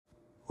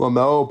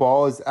LaMelo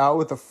Ball is out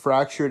with a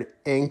fractured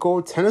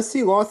ankle.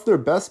 Tennessee lost their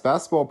best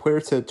basketball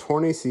player to a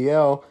torn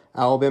ACL.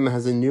 Alabama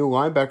has a new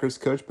linebackers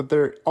coach, but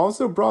they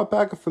also brought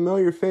back a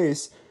familiar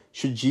face.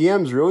 Should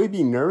GMs really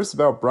be nervous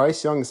about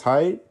Bryce Young's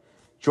height?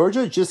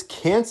 Georgia just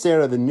can't stay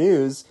out of the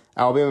news.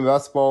 Alabama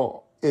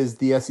basketball is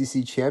the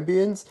SEC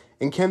champions.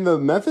 And can the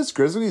Memphis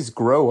Grizzlies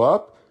grow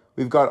up?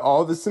 We've got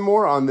all this and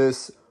more on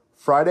this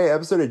Friday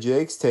episode of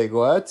Jake's Take.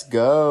 Let's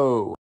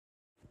go.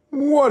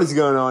 What is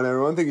going on,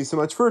 everyone? Thank you so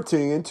much for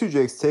tuning in to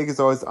Jake's Take. As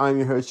always, I'm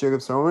your host,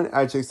 Jacob Silverman,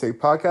 at Jake's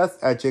Take Podcast,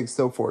 at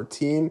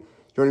JakeStill14.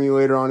 Joining me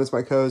later on is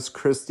my co-host,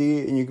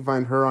 Christy, and you can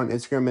find her on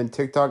Instagram and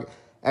TikTok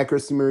at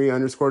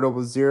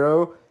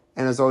ChristyMarie_00.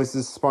 And as always,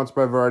 this is sponsored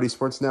by Variety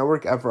Sports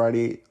Network at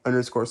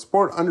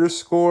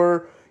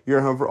Variety_Sport_.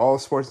 Your home for all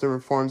sports,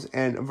 different forms,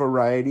 and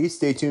variety.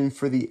 Stay tuned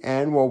for the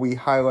end while we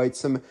highlight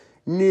some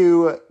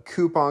new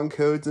coupon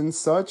codes and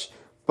such.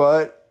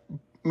 But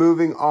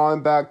moving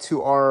on back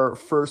to our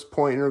first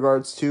point in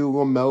regards to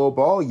LaMelo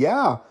Ball.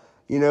 Yeah,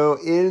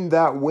 in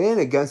that win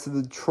against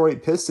the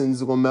Detroit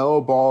Pistons,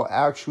 LaMelo Ball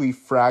actually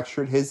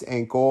fractured his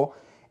ankle.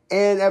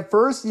 And at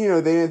first, they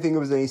didn't think it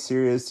was any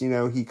serious. He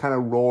kind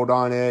of rolled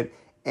on it.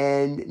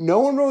 And no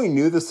one really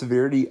knew the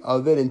severity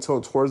of it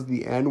until towards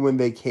the end when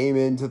they came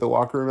into the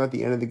locker room at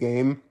the end of the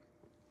game.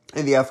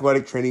 And the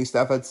athletic training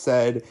staff had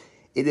said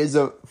it is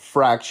a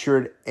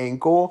fractured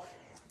ankle.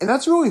 And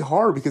that's really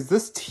hard because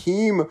this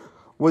team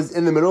was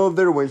in the middle of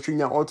their win streak.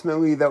 Now,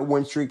 ultimately, that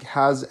win streak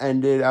has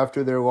ended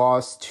after their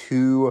loss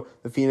to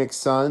the Phoenix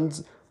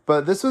Suns.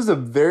 But this was a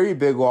very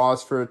big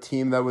loss for a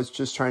team that was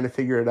just trying to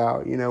figure it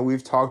out.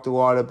 We've talked a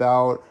lot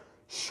about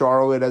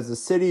Charlotte as a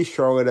city,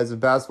 Charlotte as a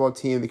basketball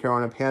team, the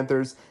Carolina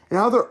Panthers, and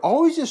how they're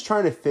always just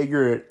trying to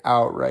figure it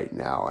out right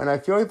now. And I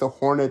feel like the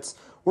Hornets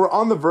were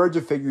on the verge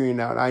of figuring it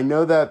out. I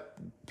know that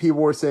people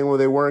were saying, well,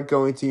 they weren't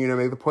going to,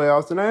 make the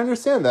playoffs, and I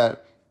understand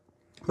that.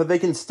 But they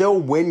can still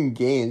win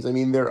games. I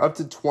mean, they're up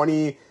to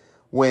 20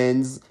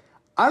 wins.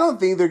 I don't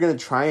think they're going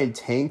to try and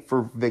tank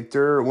for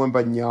Victor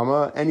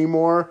Wembanyama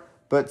anymore.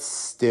 But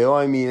still,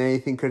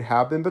 anything could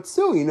happen. But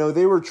still,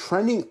 they were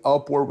trending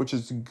upward, which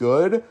is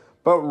good.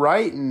 But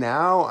right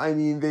now,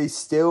 they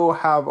still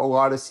have a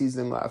lot of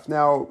season left.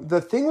 Now,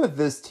 the thing with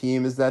this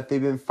team is that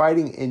they've been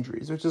fighting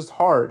injuries, which is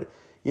hard.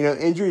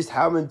 Injuries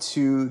happen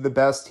to the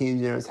best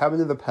teams. It's happened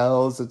to the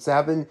Pels. It's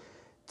happened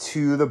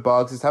to the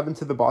Bucks. It's happened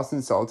to the Boston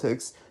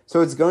Celtics. So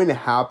it's going to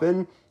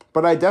happen.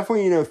 But I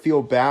definitely,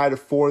 feel bad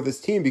for this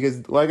team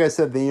because, like I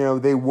said,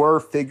 they were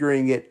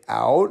figuring it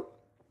out.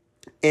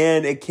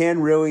 And it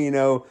can really,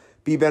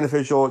 be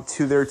beneficial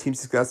to their team's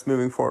success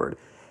moving forward.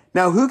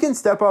 Now, who can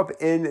step up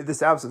in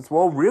this absence?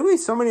 Well, really,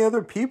 so many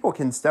other people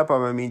can step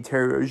up.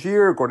 Terry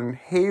Rozier, Gordon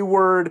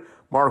Hayward,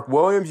 Mark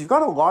Williams. You've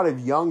got a lot of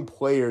young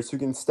players who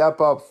can step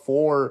up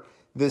for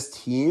this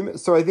team.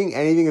 So I think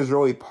anything is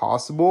really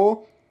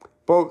possible.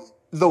 But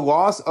the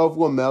loss of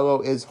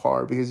LaMelo is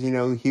hard because,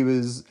 he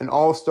was an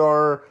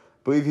all-star. I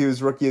believe he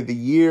was Rookie of the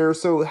Year.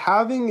 So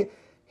having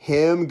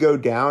him go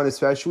down,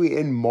 especially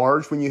in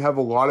March when you have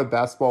a lot of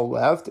basketball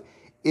left,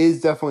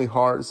 is definitely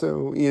hard.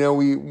 So,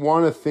 we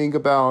want to think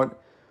about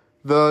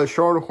the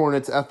Charlotte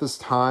Hornets at this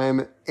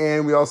time,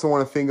 and we also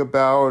want to think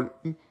about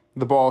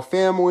the Ball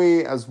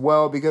family as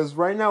well, because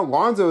right now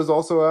Lonzo is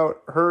also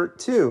out hurt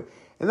too,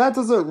 and that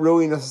doesn't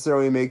really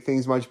necessarily make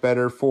things much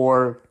better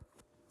for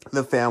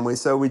the family,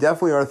 so we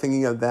definitely are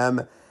thinking of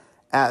them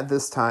at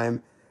this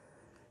time.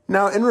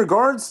 Now, in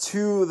regards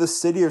to the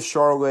city of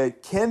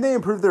Charlotte, can they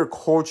improve their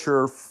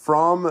culture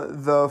from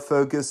the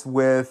focus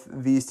with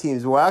these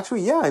teams? Well,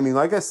 actually, yeah,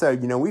 like I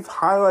said, we've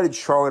highlighted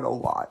Charlotte a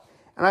lot,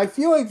 and I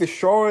feel like the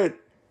Charlotte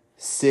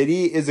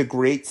city is a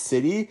great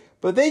city,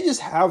 but they just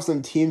have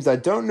some teams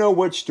that don't know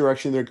which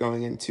direction they're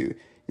going into.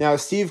 Now,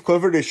 Steve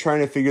Clifford is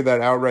trying to figure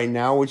that out right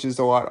now, which is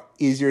a lot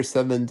easier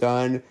said than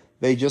done.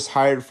 They just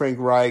hired Frank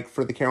Reich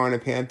for the Carolina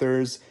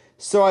Panthers,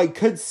 so I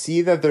could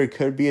see that there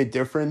could be a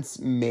difference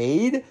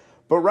made,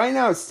 but right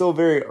now it's still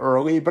very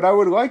early. But I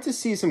would like to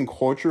see some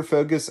culture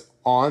focus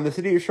on the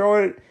city of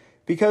Charlotte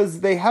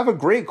because they have a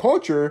great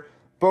culture.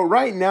 But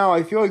right now,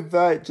 I feel like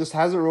that just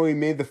hasn't really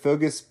made the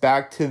focus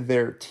back to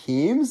their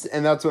teams,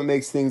 and that's what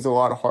makes things a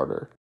lot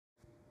harder.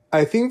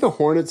 I think the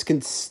Hornets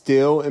can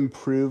still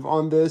improve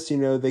on this.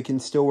 They can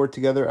still work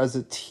together as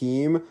a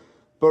team.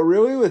 But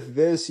really with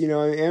this, I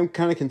am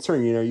kind of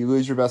concerned. You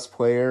lose your best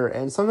player,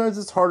 and sometimes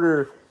it's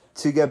harder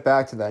to get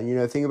back to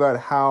that. Think about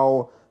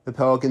how the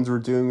Pelicans were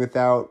doing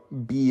without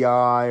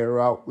B.I.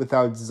 or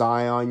without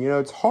Zion.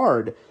 It's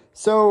hard.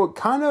 So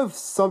kind of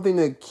something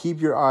to keep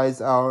your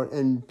eyes out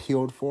and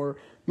peeled for.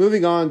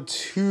 Moving on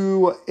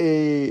to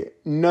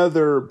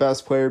another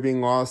best player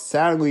being lost.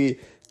 Sadly,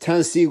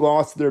 Tennessee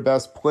lost their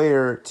best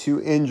player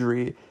to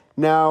injury.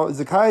 Now,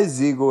 Zakai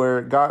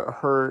Ziegler got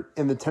hurt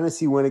in the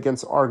Tennessee win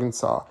against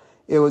Arkansas.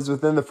 It was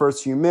within the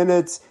first few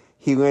minutes.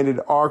 He landed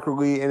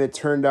awkwardly, and it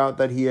turned out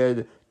that he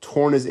had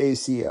torn his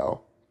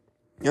ACL.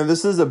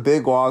 This is a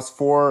big loss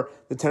for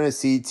the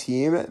Tennessee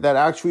team that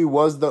actually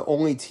was the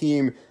only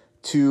team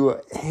to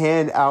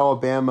hand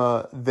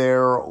Alabama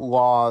their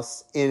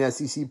loss in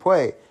SEC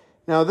play.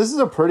 Now, this is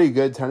a pretty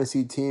good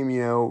Tennessee team.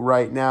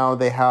 Right now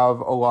they have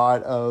a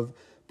lot of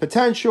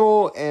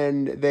potential,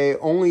 and they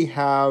only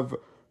have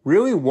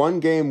really one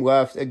game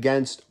left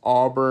against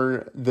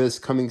Auburn this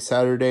coming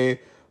Saturday.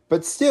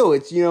 But still,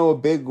 it's, a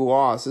big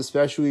loss,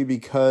 especially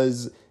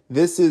because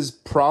this is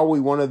probably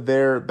one of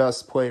their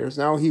best players.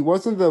 Now, he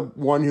wasn't the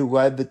one who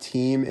led the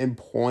team in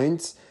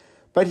points,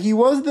 but he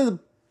was the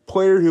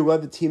player who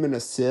led the team in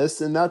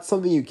assists, and that's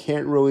something you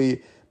can't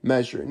really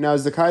measure. Now,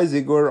 Zakai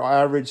Zeigler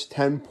averaged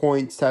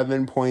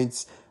 10.7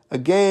 points a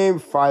game,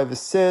 5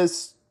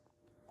 assists,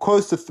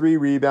 close to 3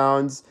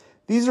 rebounds.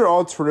 These are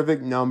all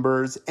terrific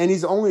numbers, and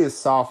he's only a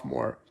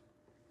sophomore.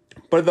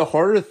 But the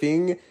harder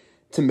thing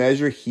to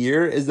measure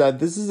here is that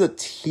this is a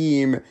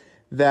team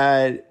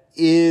that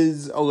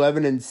is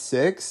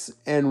 11-6,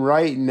 and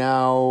right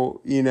now,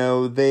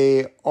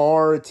 they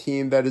are a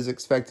team that is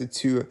expected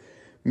to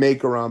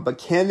make a run. But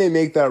can they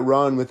make that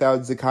run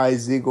without Zakai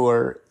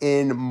Zeigler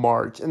in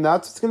March? And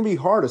that's what's going to be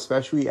hard,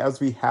 especially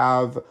as we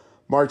have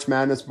March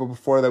Madness, but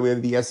before that we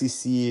have the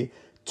SEC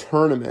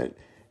tournament.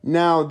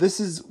 Now, this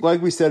is,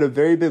 like we said, a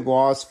very big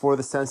loss for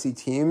the Tennessee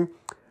team.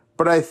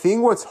 But I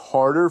think what's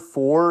harder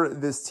for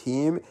this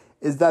team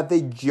is that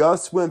they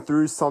just went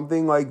through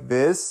something like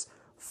this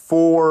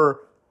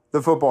for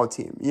the football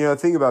team.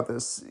 Think about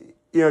this.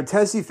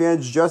 Tennessee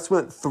fans just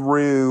went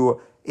through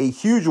a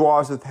huge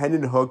loss with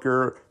Hendon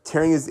Hooker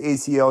tearing his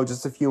ACL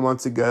just a few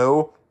months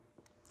ago.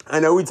 I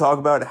know we talk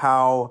about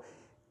how,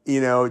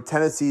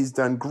 Tennessee's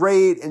done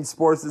great in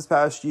sports this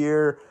past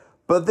year,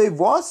 but they've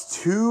lost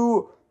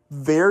two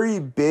very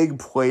big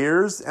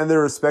players and their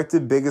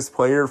respective biggest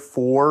player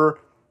for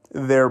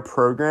their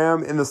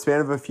program in the span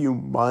of a few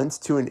months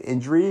to an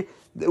injury,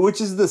 which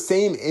is the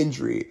same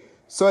injury.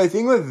 So I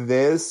think with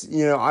this,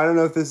 I don't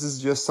know if this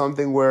is just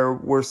something where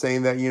we're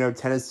saying that,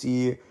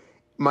 Tennessee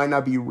might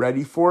not be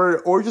ready for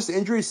it, or just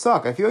injuries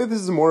suck. I feel like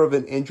this is more of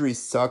an injury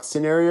suck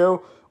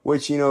scenario,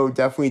 which,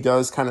 definitely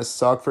does kind of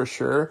suck for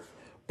sure.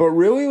 But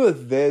really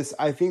with this,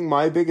 I think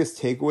my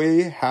biggest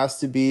takeaway has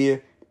to be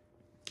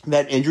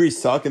that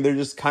injuries suck and they're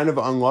just kind of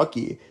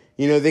unlucky.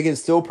 They can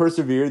still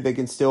persevere. They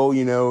can still,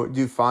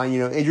 do fine.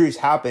 Injuries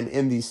happen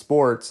in these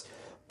sports.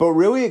 But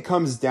really it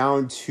comes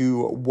down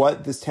to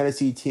what this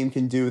Tennessee team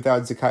can do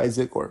without Zakai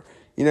Zeigler.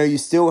 You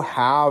still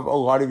have a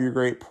lot of your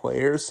great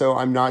players, so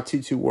I'm not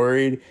too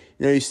worried.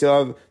 You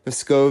still have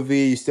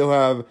Vescovi, you still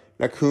have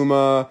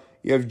Nakuma,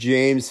 you have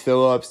James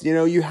Phillips.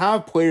 You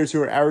have players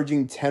who are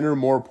averaging 10 or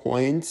more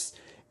points.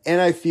 And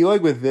I feel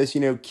like with this,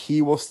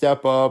 Key will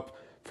step up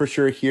for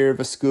sure here.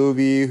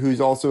 Vescovi,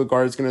 who's also a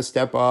guard, is going to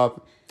step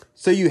up.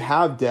 So you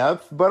have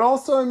depth, but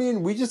also,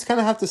 we just kind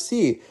of have to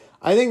see.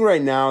 I think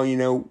right now,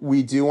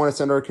 we do want to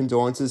send our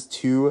condolences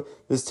to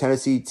this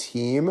Tennessee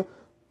team.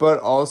 But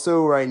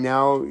also right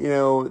now,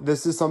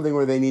 this is something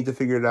where they need to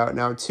figure it out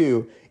now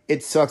too.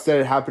 It sucks that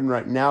it happened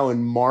right now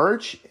in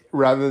March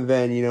rather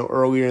than,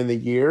 earlier in the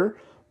year.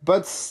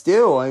 But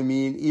still,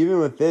 even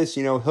with this,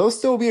 he'll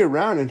still be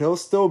around and he'll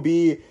still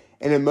be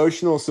an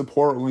emotional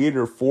support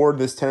leader for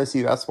this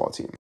Tennessee basketball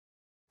team.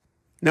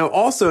 Now,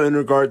 also in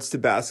regards to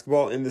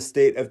basketball in the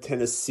state of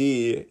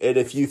Tennessee, and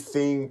if you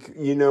think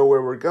you know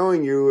where we're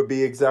going, you would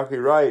be exactly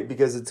right,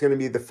 because it's going to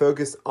be the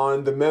focus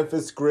on the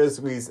Memphis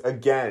Grizzlies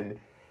again.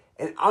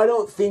 And I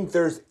don't think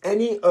there's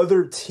any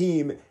other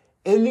team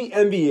in the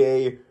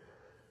NBA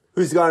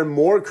who's gotten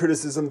more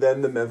criticism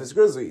than the Memphis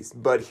Grizzlies.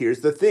 But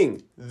here's the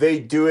thing. They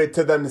do it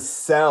to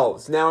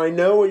themselves. Now, I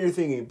know what you're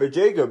thinking, but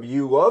Jacob,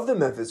 you love the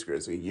Memphis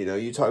Grizzlies.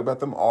 You talk about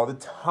them all the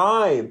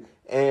time.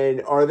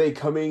 And are they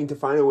coming to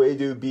find a way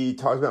to be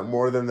talked about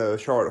more than the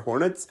Charlotte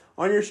Hornets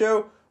on your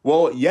show?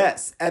 Well,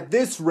 yes. At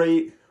this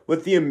rate,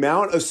 with the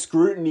amount of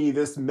scrutiny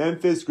this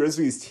Memphis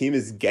Grizzlies team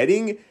is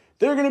getting,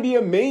 they're going to be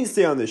a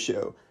mainstay on the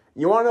show.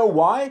 You want to know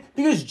why?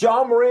 Because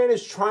Ja Morant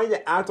is trying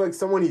to act like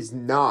someone he's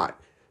not.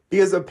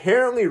 Because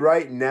apparently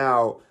right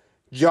now,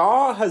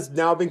 Ja has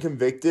now been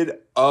convicted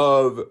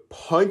of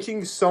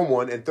punching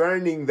someone and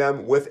threatening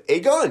them with a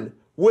gun.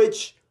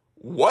 Which,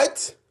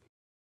 what?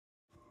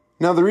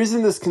 Now, the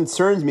reason this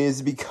concerns me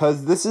is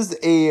because this is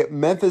a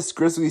Memphis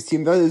Grizzlies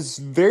team that is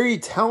very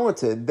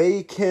talented.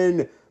 They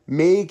can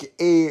make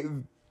a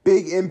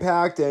big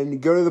impact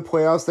and go to the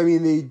playoffs.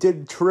 They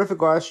did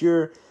terrific last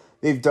year.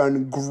 They've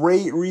done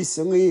great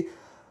recently.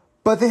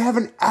 But they have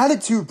an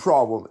attitude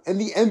problem,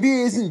 and the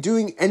NBA isn't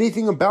doing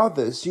anything about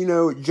this.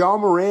 Ja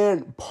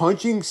Morant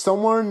punching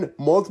someone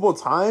multiple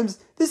times.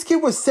 This kid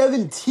was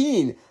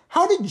 17.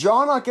 How did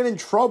Ja not get in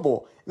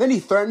trouble? And then he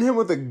threatened him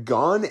with a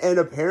gun, and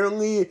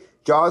apparently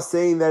Ja's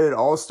saying that it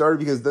all started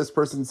because this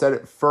person said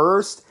it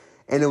first,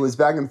 and it was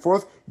back and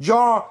forth.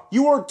 Ja,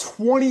 you are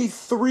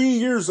 23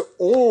 years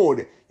old.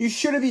 You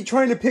shouldn't be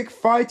trying to pick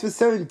fights with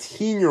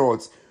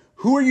 17-year-olds.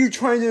 Who are you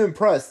trying to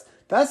impress?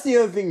 That's the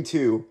other thing,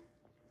 too.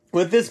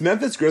 With this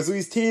Memphis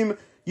Grizzlies team,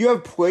 you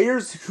have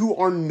players who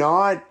are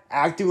not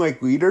acting like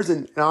leaders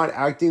and not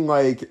acting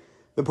like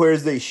the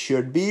players they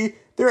should be.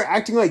 They're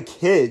acting like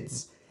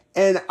kids.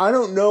 And I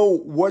don't know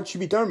what should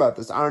be done about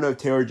this. I don't know if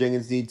Taylor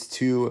Jenkins needs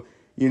to,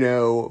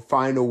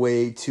 find a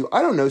way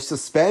to,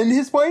 suspend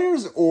his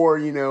players or,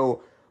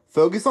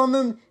 focus on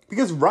them,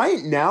 because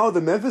right now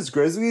the Memphis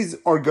Grizzlies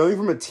are going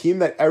from a team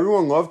that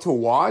everyone loved to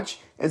watch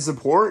and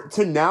support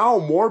to now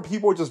more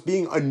people just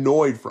being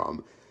annoyed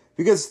from.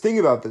 Because think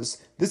about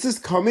this. This is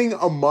coming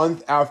a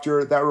month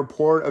after that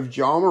report of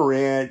John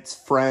Morant's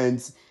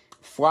friends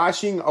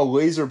flashing a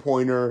laser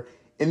pointer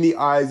in the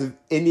eyes of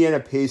Indiana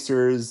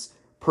Pacers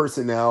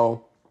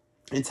personnel.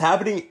 It's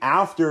happening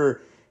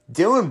after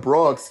Dillon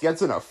Brooks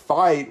gets in a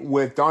fight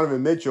with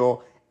Donovan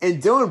Mitchell,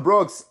 and Dillon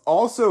Brooks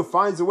also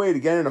finds a way to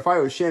get in a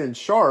fight with Shannon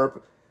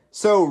Sharp.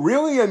 So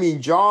really, I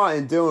mean, Ja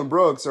and Dillon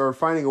Brooks are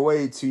finding a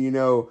way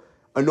to,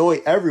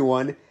 annoy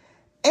everyone,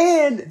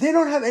 and they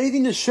don't have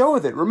anything to show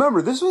with it.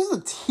 Remember, this was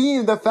a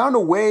team that found a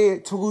way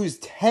to lose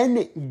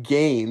 10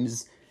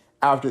 games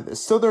after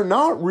this. So they're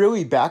not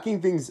really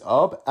backing things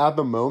up at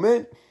the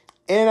moment.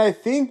 And I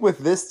think with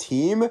this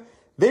team,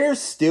 they're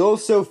still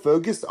so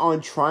focused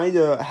on trying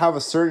to have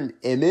a certain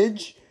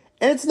image,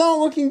 and it's not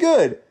looking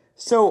good.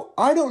 So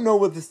I don't know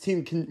what this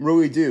team can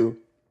really do,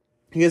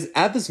 because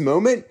at this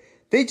moment,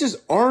 they just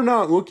are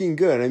not looking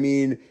good. I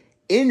mean,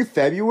 in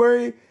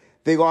February,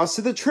 they lost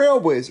to the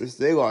Trailblazers,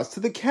 they lost to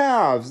the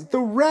Cavs, the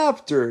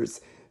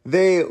Raptors,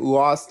 they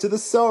lost to the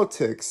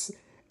Celtics,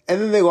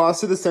 and then they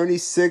lost to the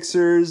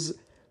 76ers.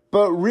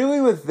 But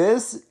really with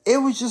this, it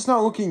was just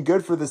not looking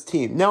good for this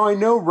team. Now, I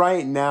know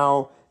right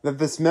now that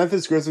this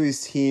Memphis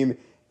Grizzlies team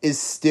is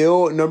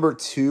still number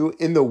 2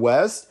 in the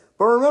West.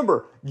 But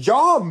remember,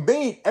 Ja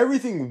made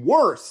everything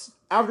worse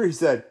after he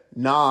said,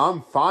 nah,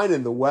 I'm fine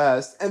in the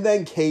West. And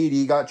then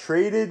KD got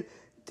traded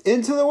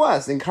into the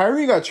West, and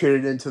Kyrie got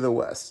traded into the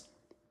West,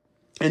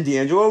 and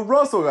D'Angelo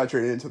Russell got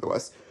traded into the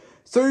West.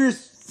 So you're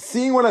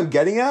seeing what I'm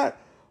getting at?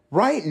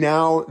 Right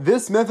now,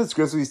 this Memphis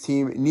Grizzlies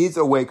team needs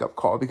a wake-up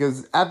call,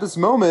 because at this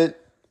moment,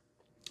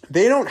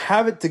 they don't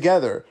have it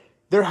together.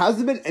 There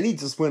hasn't been any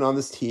discipline on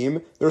this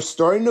team. They're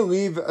starting to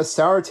leave a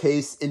sour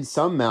taste in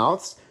some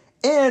mouths.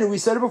 And we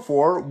said it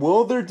before,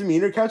 will their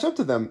demeanor catch up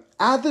to them?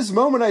 At this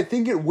moment, I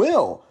think it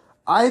will.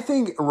 I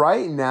think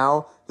right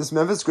now, this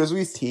Memphis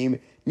Grizzlies team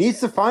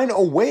needs to find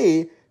a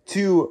way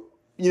to,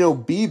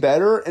 be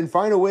better and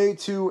find a way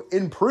to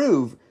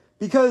improve.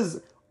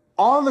 Because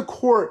on the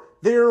court,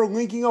 they're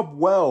linking up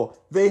well.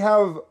 They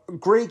have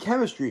great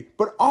chemistry.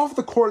 But off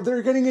the court,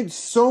 they're getting in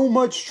so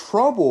much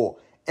trouble.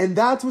 And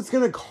that's what's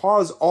going to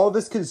cause all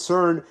this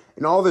concern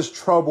and all this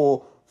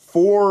trouble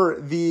for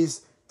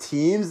these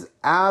teams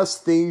as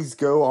things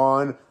go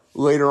on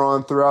later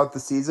on throughout the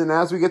season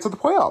as we get to the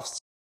playoffs.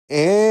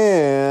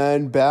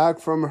 And back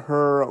from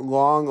her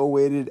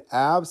long-awaited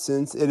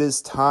absence, it is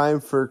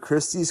time for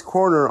Christy's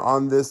Corner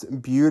on this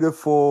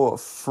beautiful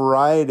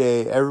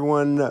Friday.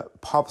 Everyone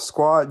pop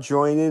squat,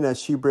 join in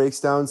as she breaks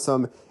down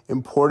some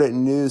important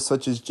news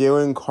such as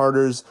Jalen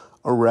Carter's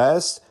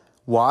arrest,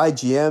 why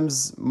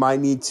GMs might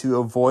need to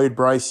avoid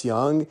Bryce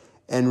Young,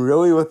 and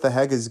really what the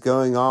heck is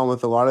going on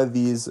with a lot of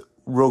these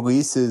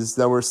releases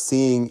that we're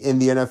seeing in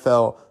the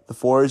NFL. The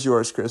floor is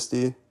yours,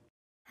 Christy.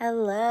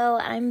 Hello,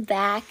 I'm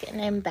back,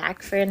 and I'm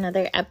back for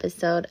another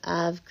episode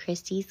of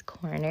Christy's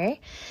Corner.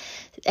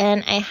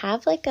 And I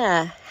have like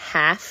a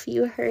half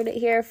you heard it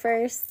here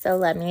first, so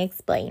let me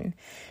explain.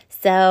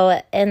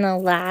 So in the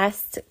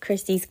last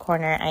Christy's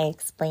Corner, I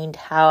explained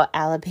how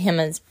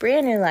Alabama's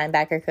brand new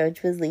linebacker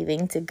coach was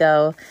leaving to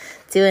go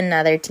to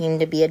another team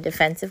to be a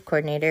defensive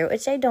coordinator,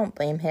 which I don't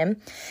blame him.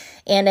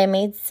 And I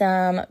made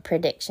some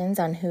predictions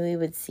on who we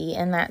would see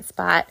in that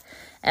spot.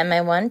 And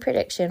my one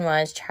prediction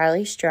was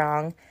Charlie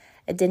Strong.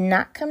 It did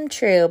not come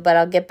true, but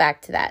I'll get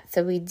back to that.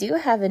 So we do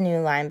have a new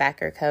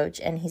linebacker coach,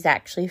 and he's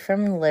actually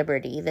from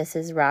Liberty. This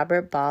is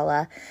Robert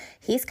Balla.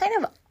 He's kind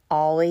of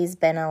always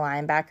been a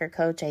linebacker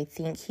coach. I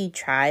think he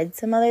tried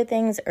some other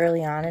things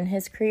early on in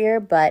his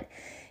career, but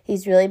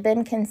he's really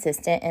been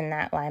consistent in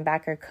that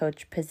linebacker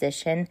coach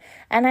position.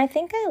 And I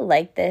think I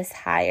like this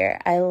hire.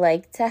 I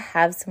like to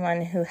have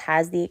someone who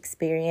has the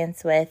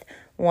experience with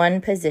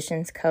one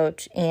positions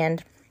coach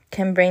and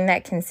can bring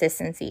that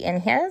consistency.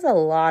 And he has a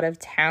lot of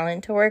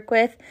talent to work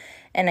with.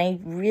 And I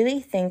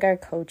really think our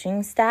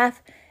coaching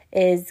staff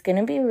is going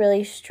to be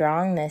really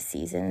strong this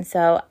season.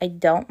 So I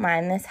don't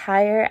mind this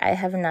hire. I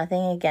have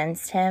nothing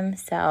against him.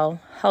 So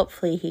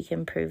hopefully he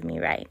can prove me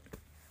right.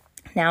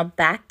 Now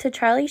back to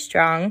Charlie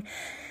Strong.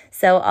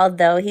 So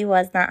although he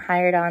was not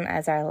hired on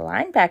as our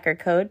linebacker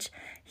coach,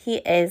 he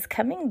is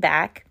coming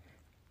back.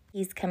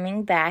 He's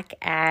coming back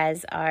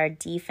as our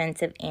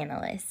defensive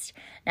analyst.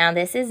 Now,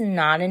 this is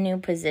not a new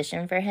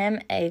position for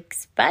him,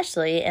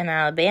 especially in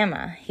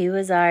Alabama. He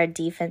was our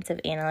defensive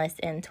analyst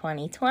in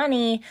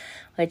 2020,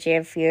 which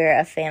if you're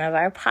a fan of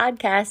our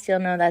podcast, you'll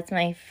know that's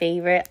my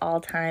favorite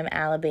all-time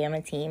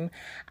Alabama team.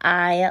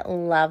 I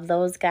love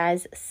those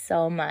guys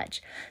so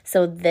much.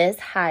 So this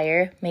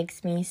hire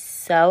makes me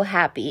so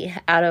happy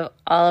out of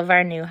all of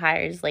our new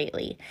hires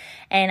lately.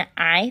 And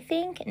I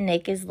think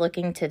Nick is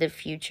looking to the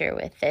future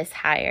with this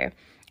hire.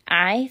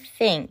 I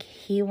think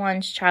he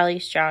wants Charlie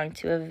Strong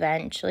to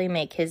eventually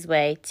make his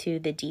way to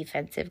the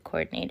defensive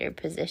coordinator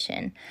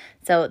position.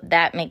 So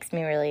that makes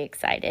me really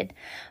excited.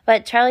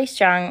 But Charlie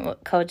Strong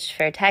coached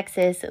for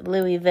Texas,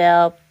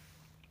 Louisville,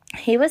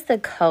 He was the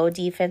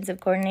co-defensive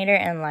coordinator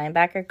and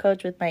linebacker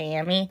coach with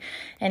Miami,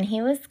 and he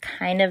was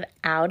kind of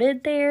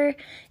outed there.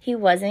 He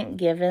wasn't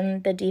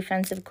given the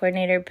defensive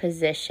coordinator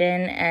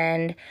position,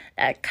 and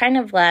that kind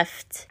of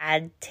left a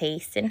bad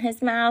taste in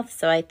his mouth,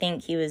 so I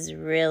think he was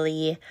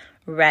really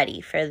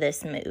ready for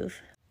this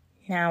move.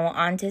 Now,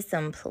 on to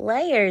some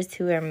players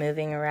who are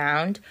moving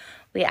around.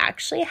 We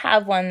actually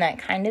have one that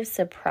kind of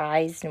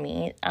surprised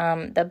me.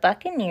 The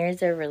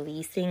Buccaneers are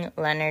releasing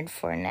Leonard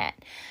Fournette.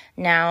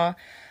 Now,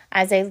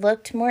 as I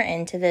looked more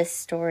into this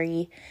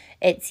story,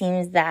 it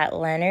seems that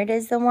Leonard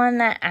is the one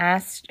that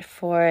asked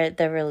for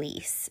the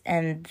release,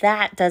 and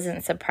that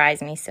doesn't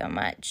surprise me so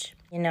much.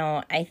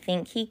 I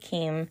think he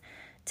came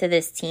to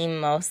this team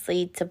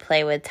mostly to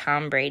play with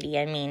Tom Brady.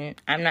 I mean,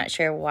 I'm not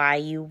sure why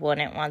you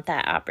wouldn't want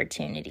that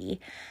opportunity.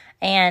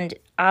 And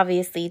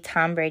obviously,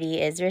 Tom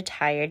Brady is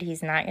retired.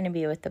 He's not going to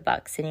be with the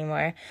Bucs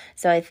anymore.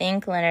 So I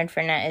think Leonard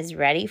Fournette is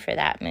ready for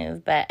that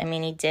move. But, I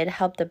mean, he did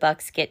help the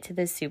Bucs get to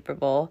the Super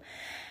Bowl.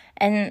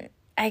 And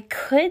I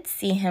could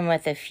see him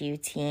with a few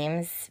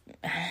teams.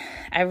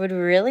 I would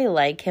really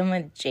like him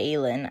with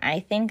Jalen.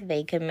 I think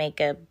they could make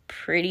a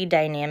pretty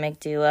dynamic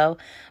duo.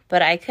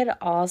 But I could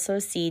also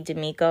see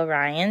DeMeco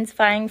Ryans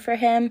vying for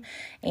him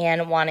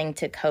and wanting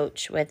to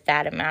coach with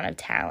that amount of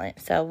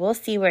talent. So we'll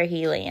see where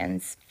he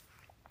lands.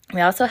 We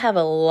also have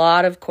a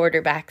lot of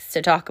quarterbacks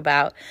to talk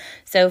about.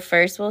 So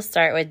first we'll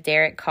start with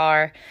Derek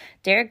Carr.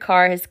 Derek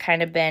Carr has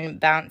kind of been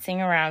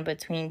bouncing around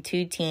between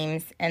two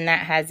teams, and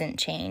that hasn't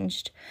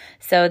changed.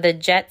 So the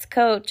Jets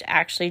coach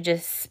actually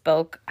just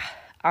spoke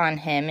on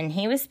him, and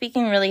he was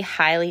speaking really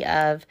highly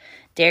of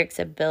Derek's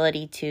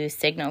ability to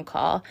signal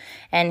call,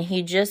 and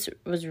he just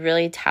was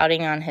really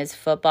touting on his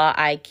football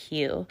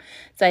IQ.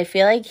 So I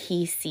feel like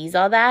he sees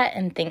all that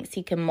and thinks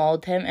he can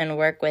mold him and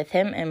work with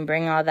him and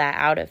bring all that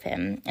out of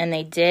him. And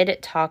they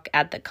did talk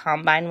at the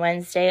Combine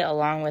Wednesday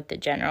along with the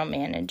general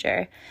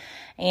manager.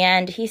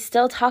 And he's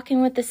still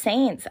talking with the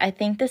Saints. I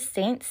think the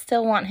Saints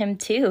still want him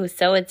too.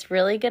 So it's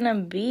really going to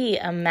be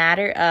a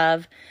matter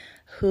of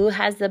who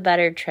has the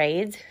better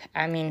trades.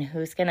 I mean,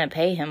 who's going to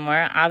pay him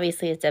more?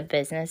 Obviously, it's a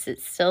business.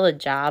 It's still a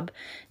job.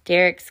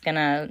 Derek's going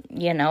to,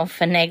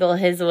 finagle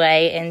his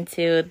way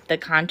into the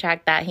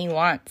contract that he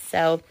wants.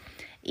 So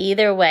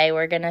either way,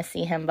 we're going to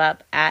see him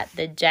up at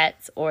the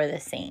Jets or the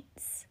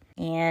Saints.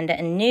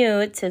 And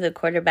new to the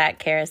quarterback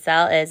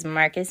carousel is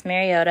Marcus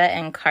Mariota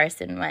and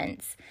Carson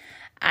Wentz.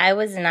 I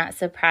was not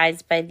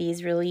surprised by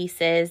these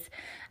releases.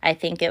 I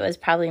think it was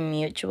probably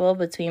mutual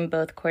between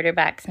both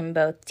quarterbacks and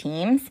both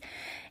teams.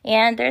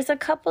 And there's a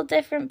couple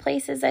different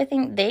places I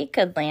think they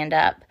could land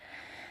up.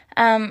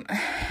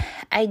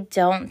 I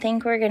don't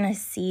think we're going to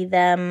see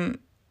them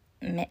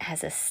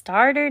as a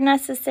starter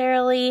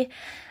necessarily.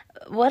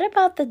 What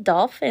about the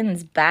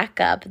Dolphins'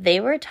 backup? They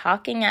were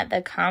talking at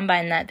the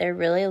Combine that they're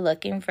really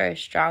looking for a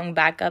strong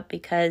backup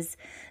because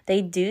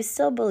they do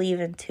still believe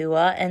in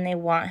Tua and they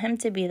want him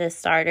to be the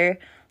starter.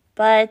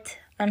 But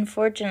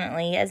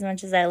unfortunately, as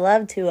much as I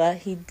love Tua,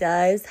 he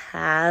does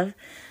have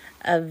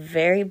a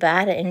very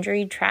bad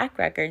injury track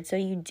record. So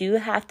you do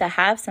have to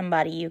have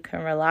somebody you can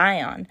rely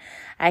on.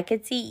 I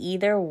could see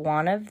either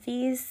one of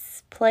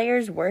these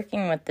players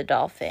working with the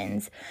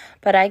Dolphins,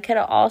 but I could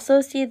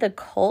also see the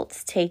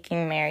Colts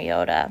taking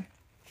Mariota.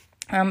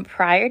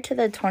 Prior to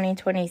the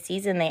 2020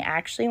 season, they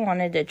actually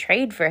wanted to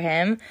trade for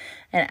him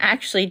and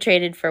actually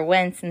traded for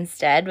Wentz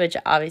instead, which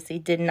obviously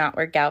did not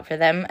work out for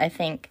them. I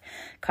think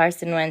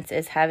Carson Wentz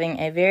is having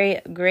a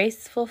very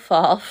graceful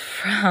fall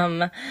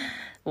from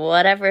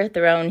whatever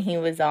throne he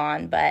was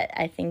on, but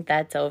I think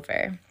that's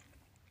over.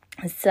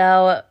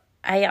 So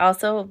I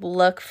also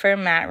look for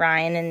Matt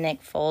Ryan and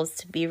Nick Foles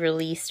to be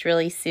released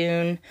really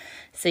soon,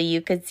 so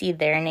you could see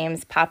their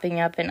names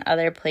popping up in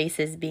other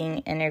places being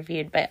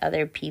interviewed by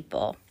other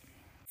people.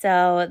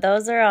 So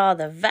those are all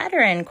the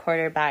veteran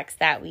quarterbacks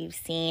that we've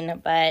seen,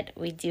 but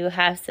we do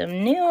have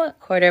some new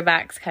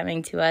quarterbacks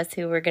coming to us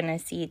who we're going to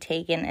see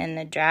taken in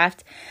the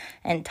draft.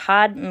 And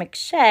Todd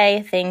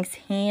McShay thinks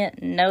he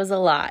knows a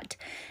lot.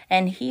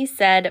 And he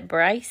said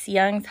Bryce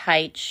Young's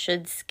height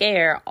should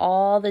scare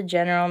all the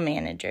general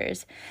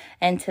managers.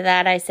 And to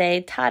that I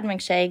say, Todd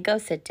McShay, go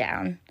sit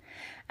down.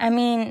 I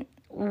mean,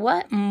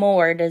 what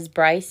more does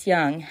Bryce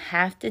Young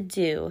have to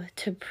do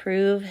to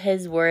prove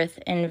his worth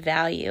and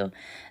value?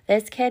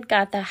 This kid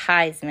got the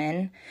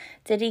Heisman.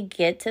 Did he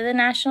get to the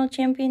national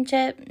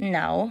championship?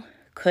 No.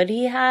 Could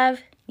he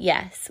have?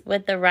 Yes,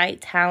 with the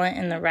right talent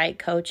and the right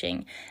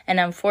coaching. And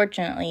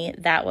unfortunately,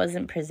 that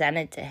wasn't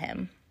presented to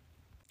him.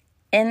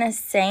 In the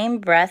same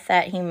breath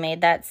that he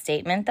made that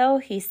statement, though,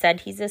 he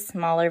said he's a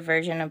smaller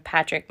version of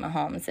Patrick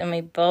Mahomes. And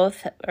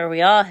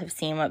we all have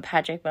seen what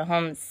Patrick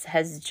Mahomes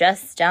has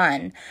just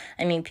done.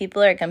 I mean,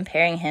 people are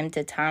comparing him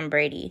to Tom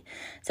Brady.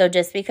 So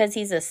just because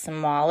he's a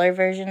smaller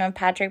version of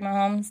Patrick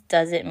Mahomes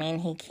doesn't mean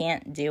he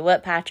can't do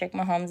what Patrick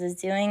Mahomes is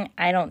doing.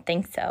 I don't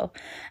think so.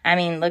 I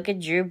mean, look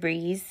at Drew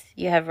Brees.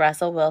 You have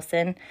Russell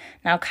Wilson.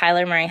 Now,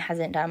 Kyler Murray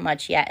hasn't done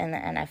much yet in the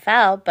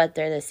NFL, but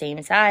they're the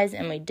same size,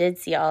 and we did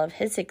see all of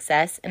his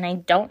success, and I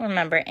don't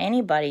remember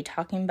anybody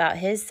talking about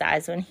his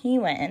size when he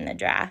went in the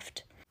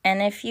draft.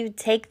 And if you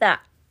take the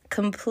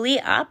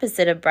complete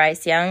opposite of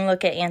Bryce Young,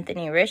 look at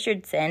Anthony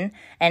Richardson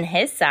and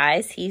his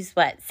size. He's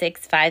 6'5",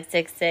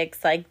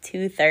 6'6", like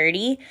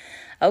 230.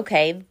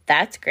 Okay,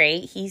 that's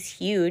great. He's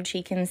huge.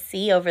 He can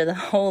see over the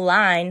whole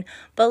line.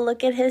 But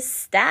look at his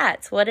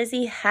stats. What does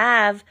he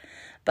have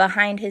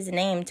behind his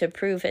name to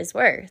prove his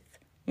worth?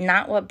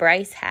 Not what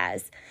Bryce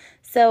has.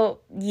 So,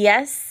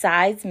 yes,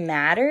 size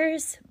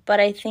matters, but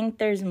I think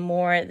there's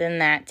more than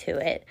that to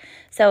it.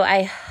 So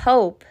I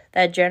hope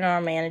that general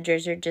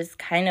managers are just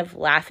kind of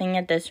laughing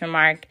at this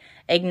remark,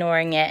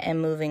 ignoring it, and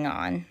moving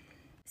on.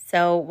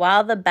 So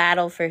while the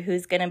battle for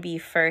who's going to be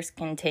first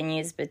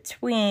continues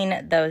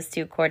between those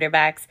two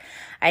quarterbacks,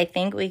 I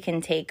think we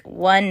can take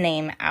one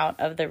name out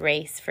of the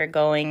race for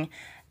going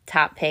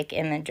top pick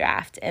in the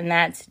draft, and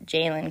that's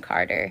Jalen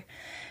Carter.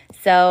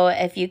 So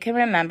if you can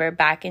remember,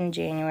 back in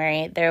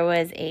January, there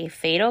was a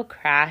fatal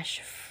crash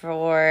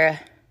for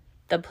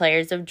the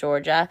players of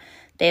Georgia.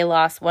 They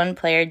lost one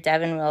player,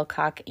 Devin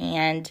Wilcock,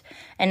 and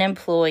an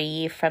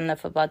employee from the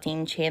football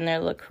team, Chandler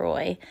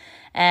LaCroix.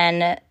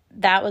 And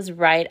that was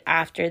right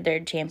after their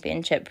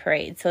championship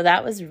parade. So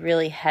that was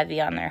really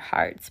heavy on their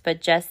hearts.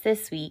 But just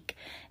this week,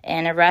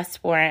 an arrest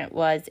warrant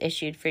was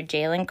issued for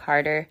Jalen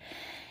Carter,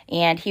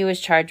 and he was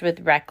charged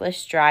with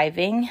reckless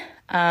driving.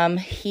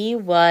 He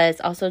was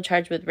also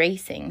charged with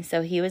racing.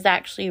 So he was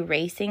actually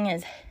racing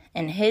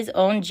in his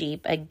own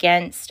Jeep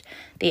against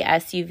the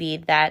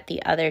SUV that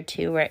the other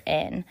two were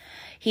in.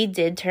 He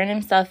did turn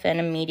himself in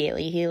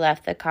immediately. He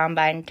left the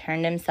combine,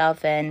 turned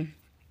himself in,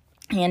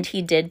 and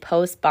he did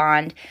post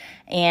bond.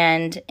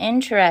 And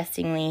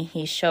interestingly,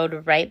 he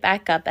showed right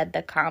back up at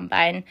the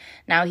combine.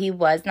 Now, he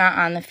was not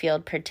on the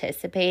field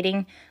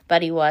participating,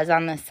 but he was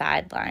on the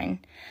sideline.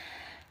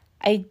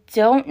 I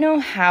don't know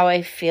how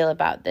I feel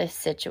about this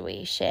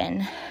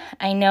situation.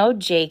 I know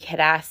Jake had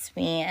asked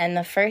me, and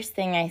the first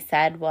thing I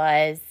said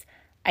was,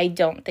 I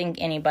don't think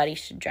anybody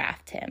should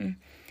draft him.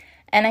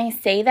 And I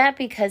say that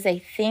because I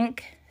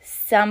think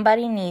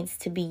somebody needs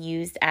to be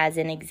used as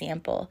an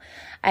example.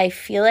 I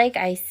feel like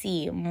I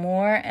see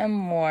more and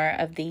more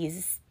of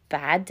these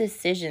bad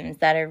decisions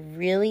that are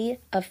really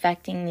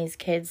affecting these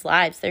kids'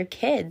 lives. They're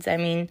kids. I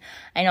mean,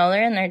 I know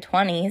they're in their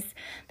 20s.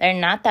 They're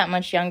not that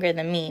much younger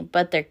than me,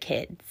 but they're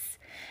kids.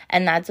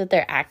 And that's what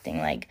they're acting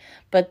like.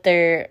 But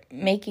they're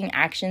making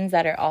actions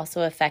that are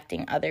also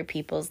affecting other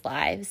people's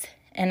lives.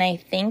 And I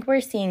think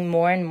we're seeing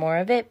more and more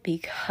of it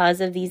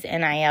because of these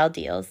NIL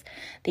deals.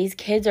 These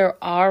kids are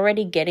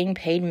already getting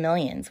paid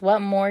millions.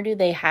 What more do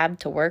they have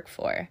to work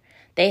for?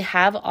 They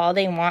have all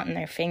they want in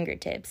their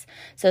fingertips.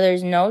 So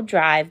there's no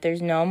drive,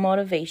 there's no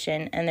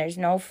motivation, and there's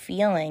no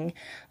feeling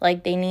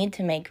like they need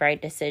to make right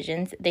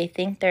decisions. They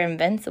think they're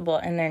invincible,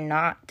 and they're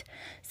not.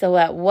 So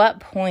at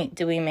what point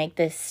do we make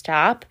this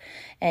stop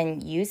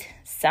and use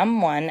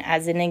someone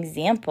as an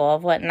example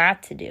of what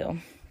not to do?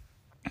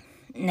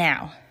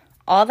 Now,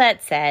 all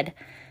that said,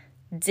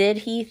 did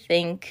he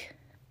think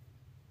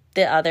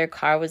the other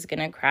car was going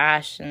to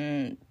crash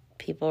and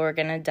people were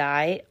going to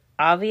die?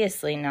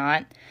 Obviously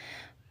not.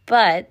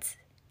 But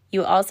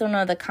you also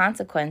know the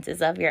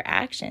consequences of your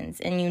actions.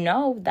 And you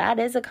know that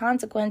is a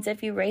consequence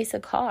if you race a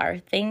car.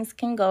 Things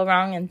can go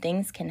wrong and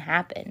things can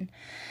happen.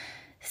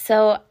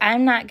 So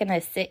I'm not going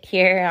to sit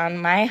here on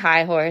my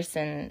high horse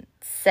and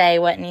say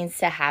what needs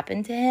to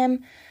happen to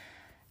him.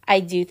 I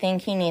do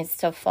think he needs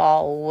to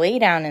fall way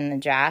down in the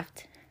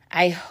draft.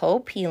 I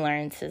hope he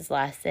learns his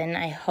lesson.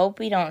 I hope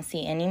we don't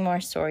see any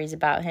more stories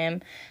about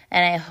him.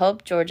 And I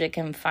hope Georgia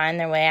can find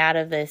their way out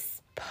of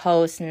this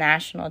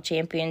post-national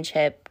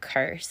championship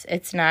curse.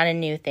 It's not a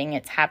new thing.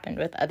 It's happened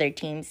with other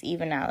teams,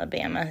 even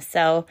Alabama.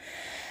 So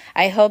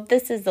I hope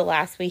this is the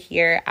last we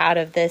hear out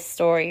of this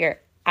story or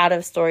out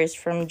of stories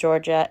from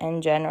Georgia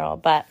in general.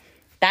 But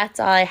that's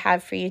all I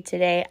have for you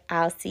today.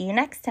 I'll see you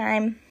next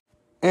time.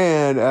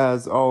 And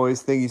as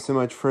always, thank you so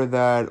much for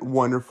that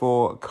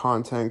wonderful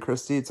content,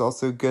 Christy. It's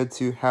also good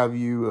to have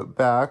you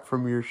back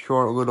from your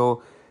short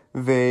little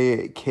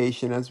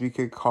vacation, as we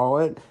could call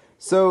it.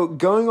 So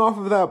going off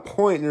of that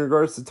point in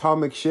regards to Tom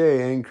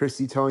McShay and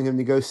Christy telling him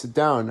to go sit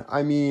down,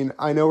 I mean,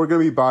 I know we're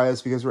going to be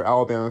biased because we're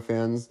Alabama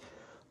fans,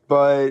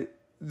 but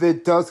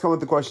it does come with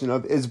the question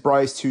of, is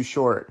Bryce too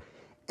short?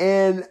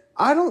 And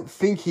I don't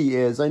think he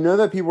is. I know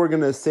that people are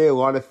going to say a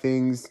lot of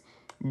things,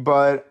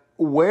 but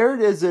where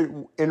is it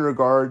in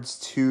regards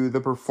to the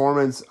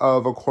performance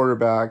of a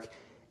quarterback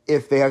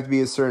if they have to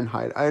be a certain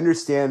height? I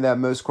understand that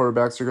most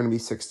quarterbacks are going to be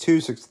 6'2",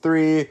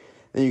 6'3".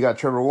 Then you got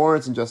Trevor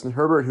Lawrence and Justin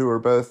Herbert, who are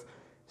both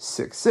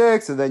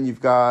 6'6", and then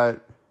you've got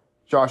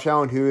Josh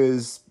Allen, who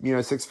is,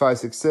 6'5",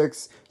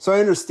 6'6". So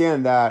I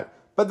understand that.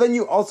 But then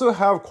you also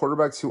have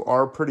quarterbacks who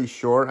are pretty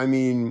short. I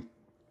mean,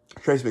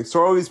 Trace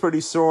McSorley's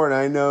pretty short,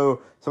 and I know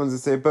someone's going to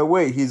say, but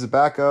wait, he's a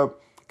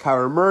backup.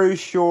 Kyler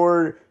Murray's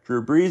short.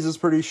 Drew Brees is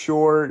pretty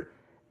short.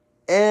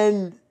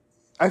 And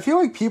I feel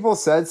like people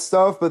said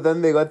stuff, but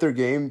then they let their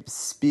game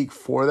speak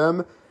for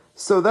them.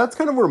 So that's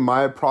kind of where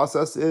my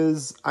process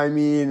is. I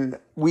mean,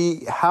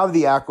 we have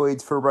the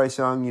accolades for Bryce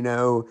Young.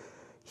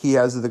 He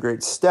has the great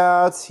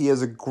stats. He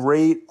has a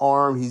great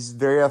arm. He's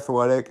very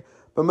athletic.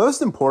 But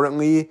most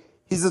importantly,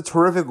 he's a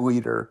terrific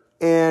leader.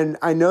 And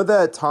I know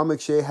that Tom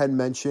McShay had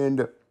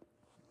mentioned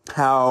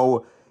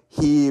how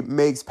he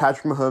makes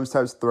Patrick Mahomes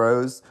types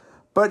throws,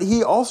 but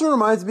he also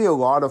reminds me a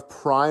lot of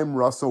prime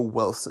Russell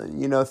Wilson.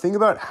 Think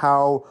about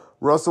how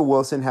Russell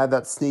Wilson had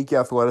that sneaky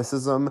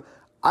athleticism.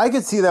 I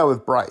could see that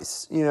with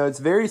Bryce. It's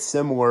very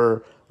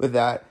similar with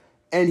that.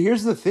 And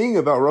here's the thing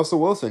about Russell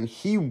Wilson.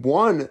 He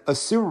won a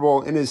Super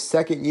Bowl in his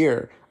second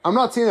year. I'm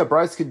not saying that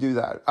Bryce could do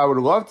that. I would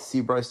love to see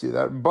Bryce do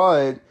that.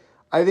 But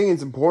I think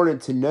it's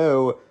important to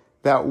know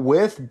that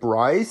with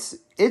Bryce,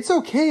 it's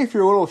okay if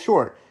you're a little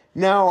short.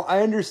 Now,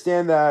 I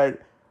understand that,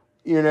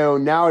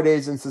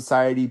 nowadays in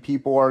society,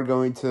 people are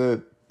going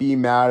to be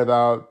mad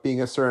about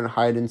being a certain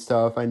height and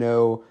stuff. I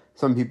know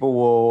some people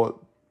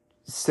will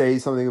say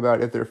something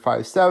about if they're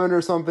 5'7"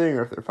 or something,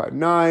 or if they're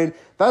 5'9".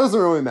 That doesn't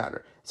really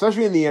matter,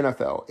 especially in the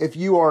NFL. If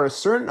you are a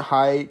certain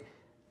height,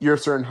 you're a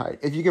certain height.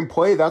 If you can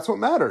play, that's what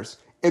matters.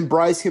 And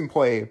Bryce can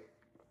play.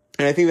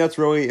 And I think that's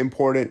really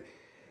important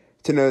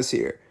to notice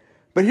here.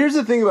 But here's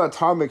the thing about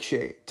Tom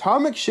McShay.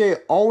 Tom McShay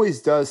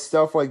always does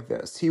stuff like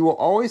this. He will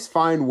always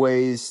find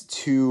ways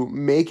to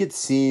make it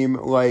seem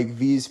like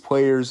these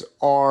players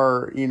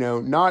are,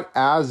 not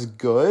as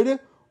good,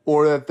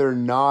 or that they're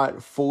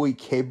not fully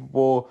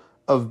capable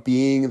of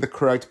being the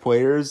correct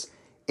players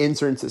in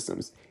certain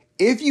systems.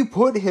 If you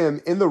put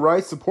him in the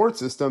right support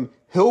system,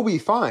 he'll be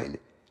fine.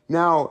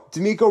 Now,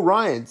 DeMeco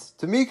Ryans.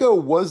 DeMeco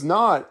was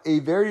not a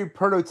very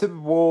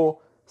prototypical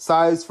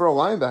size for a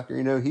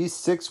linebacker. He's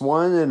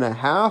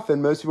 6'1.5",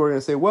 and most people are going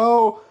to say,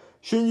 well,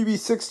 shouldn't you be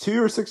 6'2"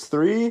 or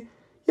 6'3"?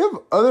 You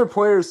have other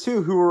players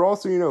too who are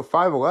also,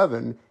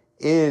 5'11"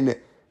 in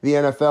the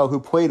NFL who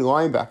played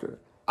linebacker.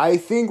 I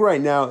think right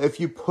now, if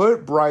you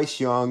put Bryce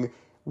Young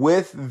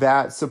with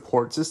that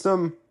support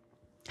system,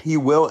 he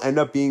will end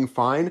up being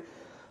fine.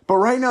 But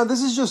right now,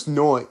 this is just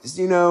noise.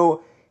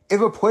 If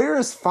a player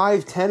is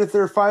 5'10", if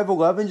they're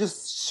 5'11",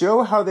 just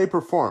show how they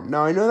perform.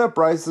 Now, I know that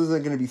Bryce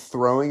isn't going to be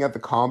throwing at the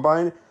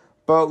combine,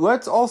 but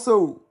let's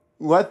also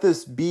let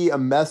this be a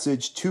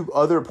message to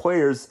other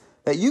players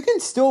that you can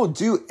still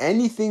do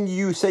anything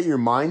you set your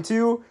mind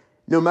to,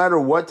 no matter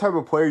what type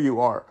of player you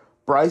are.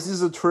 Bryce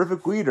is a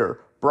terrific leader.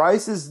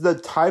 Bryce is the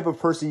type of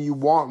person you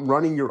want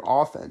running your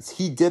offense.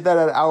 He did that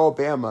at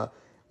Alabama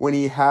when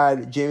he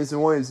had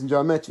Jameson Williams and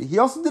John Mechie. He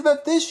also did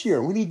that this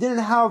year when he didn't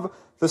have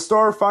the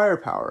star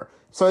firepower.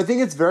 So I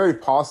think it's very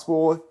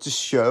possible to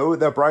show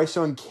that Bryce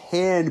Young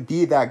can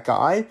be that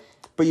guy,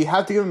 but you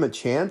have to give him a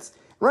chance.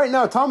 Right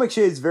now, Tom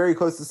McShay is very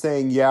close to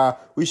saying, yeah,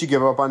 we should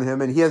give up on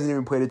him, and he hasn't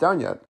even played it down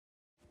yet.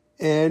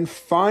 And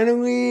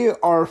finally,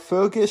 our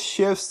focus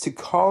shifts to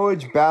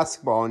college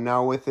basketball.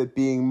 Now, with it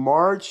being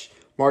March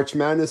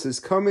Madness is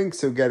coming,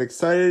 so get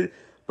excited.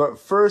 But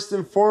first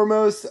and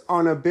foremost,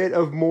 on a bit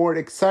of more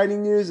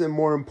exciting news and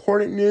more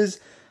important news,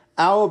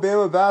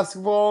 Alabama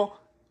basketball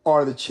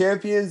are the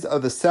champions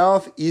of the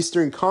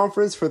Southeastern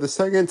Conference for the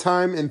second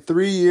time in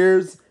 3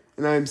 years.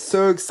 And I'm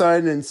so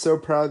excited and so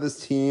proud of this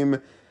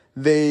team.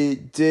 They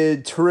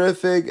did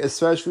terrific,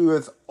 especially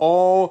with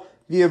all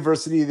the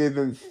adversity they've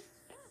been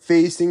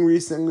facing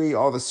recently,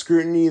 all the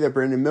scrutiny that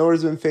Brandon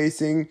Miller's been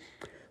facing.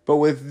 But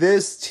with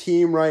this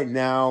team right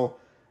now,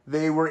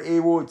 they were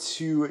able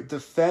to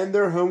defend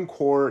their home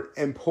court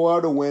and pull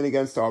out a win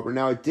against Auburn.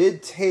 Now, it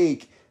did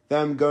take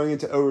them going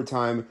into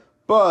overtime,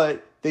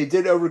 but they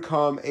did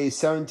overcome a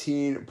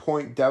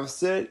 17-point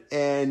deficit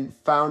and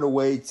found a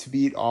way to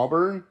beat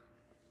Auburn.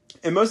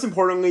 And most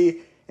importantly,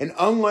 an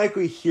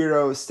unlikely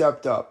hero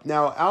stepped up.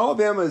 Now,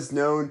 Alabama is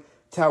known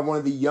to have one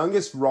of the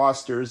youngest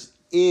rosters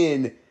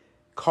in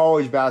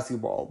college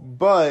basketball,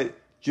 but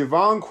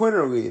Jahvon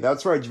Quinerly,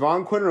 that's right,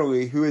 Jahvon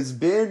Quinerly, who has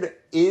been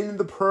in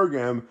the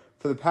program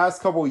for the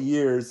past couple of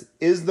years,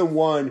 is the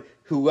one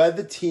who led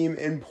the team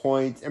in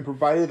points and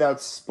provided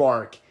that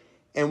spark.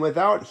 And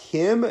without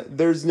him,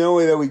 there's no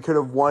way that we could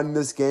have won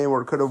this game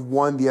or could have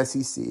won the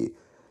SEC.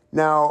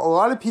 Now, a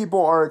lot of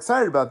people are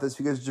excited about this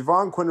because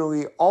Jahvon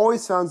Quinerly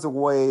always finds a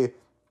way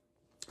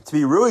to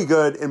be really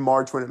good in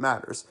March when it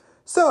matters.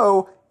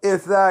 So,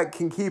 if that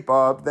can keep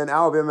up, then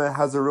Alabama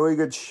has a really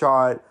good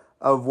shot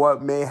of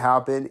what may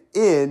happen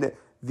in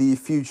the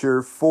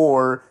future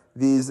for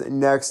these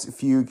next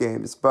few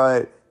games.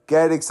 But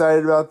get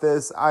excited about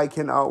this. I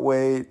cannot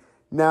wait.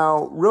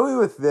 Now, really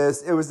with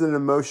this, it was an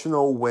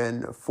emotional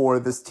win for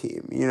this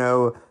team.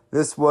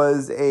 This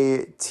was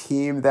a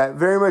team that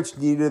very much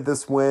needed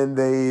this win.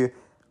 They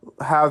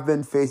have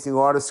been facing a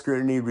lot of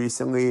scrutiny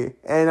recently.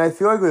 And I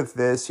feel like with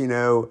this,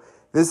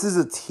 this is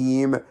a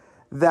team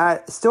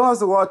that still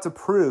has a lot to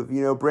prove.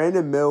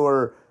 Brandon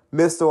Miller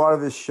missed a lot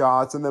of his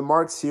shots, and then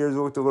Mark Sears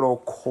looked a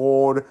little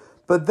cold.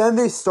 But then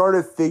they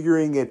started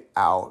figuring it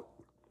out.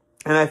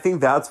 And I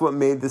think that's what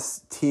made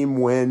this team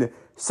win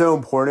so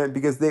important,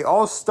 because they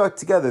all stuck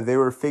together. They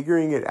were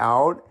figuring it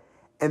out,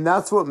 and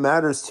that's what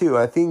matters too.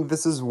 I think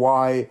this is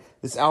why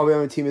this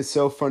Alabama team is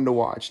so fun to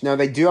watch. Now,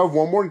 they do have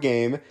one more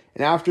game,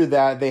 and after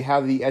that, they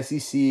have the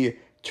SEC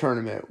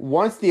tournament.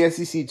 Once the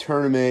SEC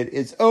tournament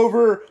is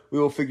over, we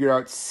will figure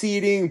out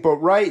seeding, but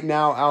right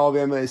now,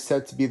 Alabama is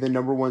set to be the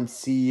number 1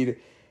 seed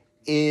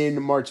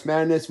in March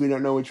Madness. We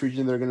don't know which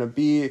region they're going to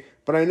be,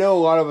 but I know a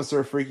lot of us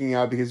are freaking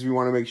out because we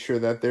want to make sure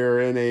that they're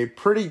in a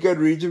pretty good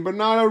region, but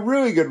not a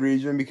really good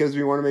region, because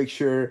we want to make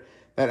sure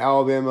that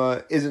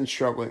Alabama isn't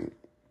struggling.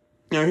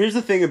 Now, here's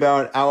the thing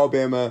about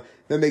Alabama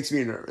that makes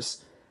me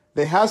nervous.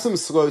 They have some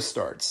slow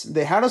starts.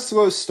 They had a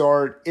slow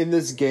start in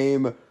this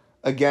game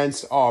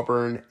against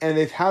Auburn, and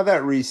they've had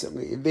that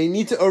recently. They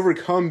need to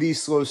overcome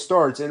these slow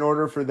starts in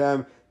order for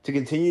them to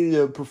continue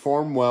to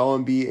perform well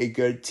and be a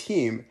good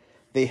team.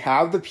 They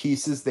have the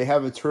pieces. They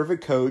have a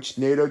terrific coach.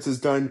 Nate Oates has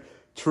done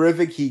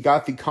terrific. He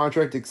got the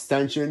contract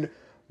extension,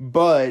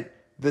 but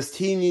this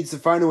team needs to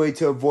find a way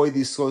to avoid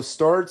these slow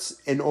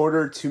starts in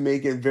order to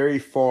make it very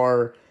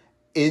far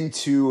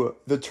into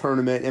the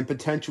tournament and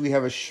potentially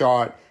have a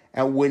shot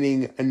at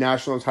winning a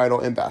national title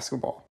in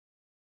basketball.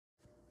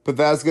 But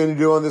that's going to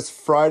do on this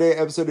Friday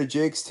episode of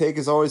Jake's Take.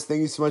 As always,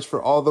 thank you so much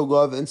for all the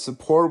love and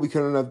support. We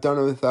couldn't have done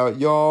it without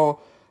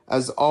y'all.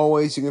 As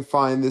always, you can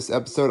find this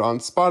episode on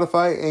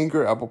Spotify,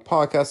 Anchor, Apple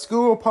Podcasts,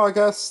 Google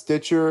Podcasts,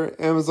 Stitcher,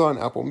 Amazon,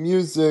 Apple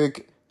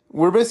Music.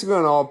 We're basically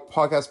on all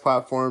podcast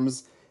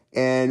platforms,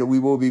 and we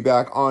will be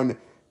back on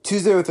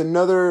Tuesday with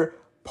another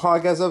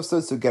podcast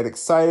episode, so get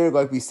excited.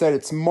 Like we said,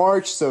 it's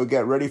March, so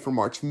get ready for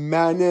March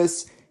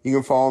Madness. You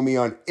can follow me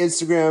on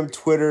Instagram,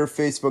 Twitter,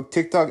 Facebook,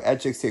 TikTok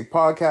at Jake's Take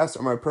Podcast,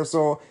 or my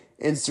personal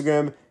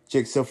Instagram,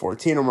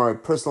 JakeStill14, or my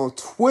personal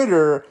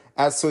Twitter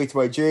at Slate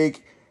by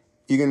Jake.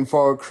 You can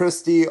follow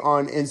Christy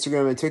on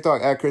Instagram and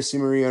TikTok at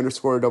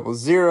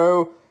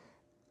ChristyMarie_00.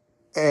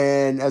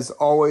 And as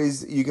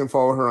always, you can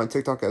follow her on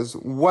TikTok as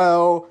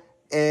well.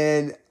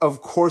 And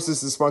of course,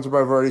 this is sponsored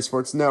by Variety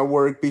Sports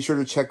Network. Be sure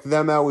to check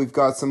them out. We've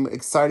got some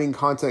exciting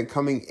content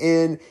coming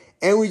in.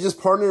 And we just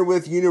partnered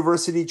with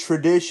University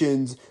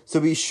Traditions, so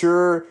be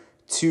sure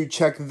to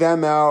check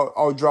them out.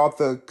 I'll drop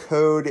the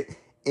code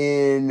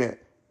in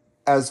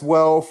as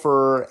well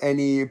for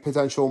any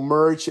potential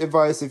merch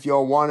advice if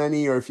y'all want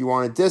any, or if you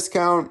want a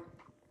discount.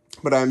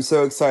 But I'm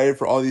so excited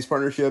for all these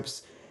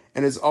partnerships.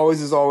 And as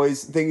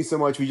always, thank you so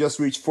much. We just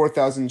reached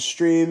 4,000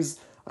 streams.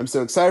 I'm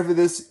so excited for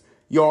this.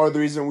 Y'all are the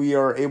reason we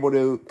are able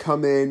to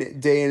come in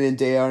and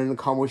day out and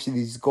accomplish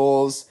these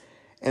goals.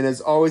 And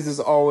as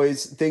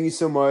always, thank you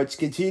so much.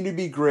 Continue to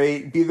be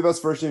great. Be the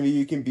best version of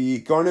you can be.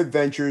 Go on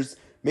adventures.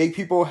 Make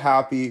people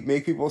happy.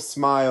 Make people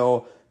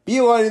smile. Be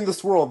a light in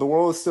this world. The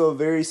world is still a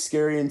very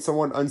scary and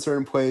somewhat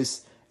uncertain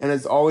place. And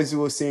as always, we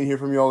will see and hear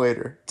from y'all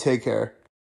later. Take care.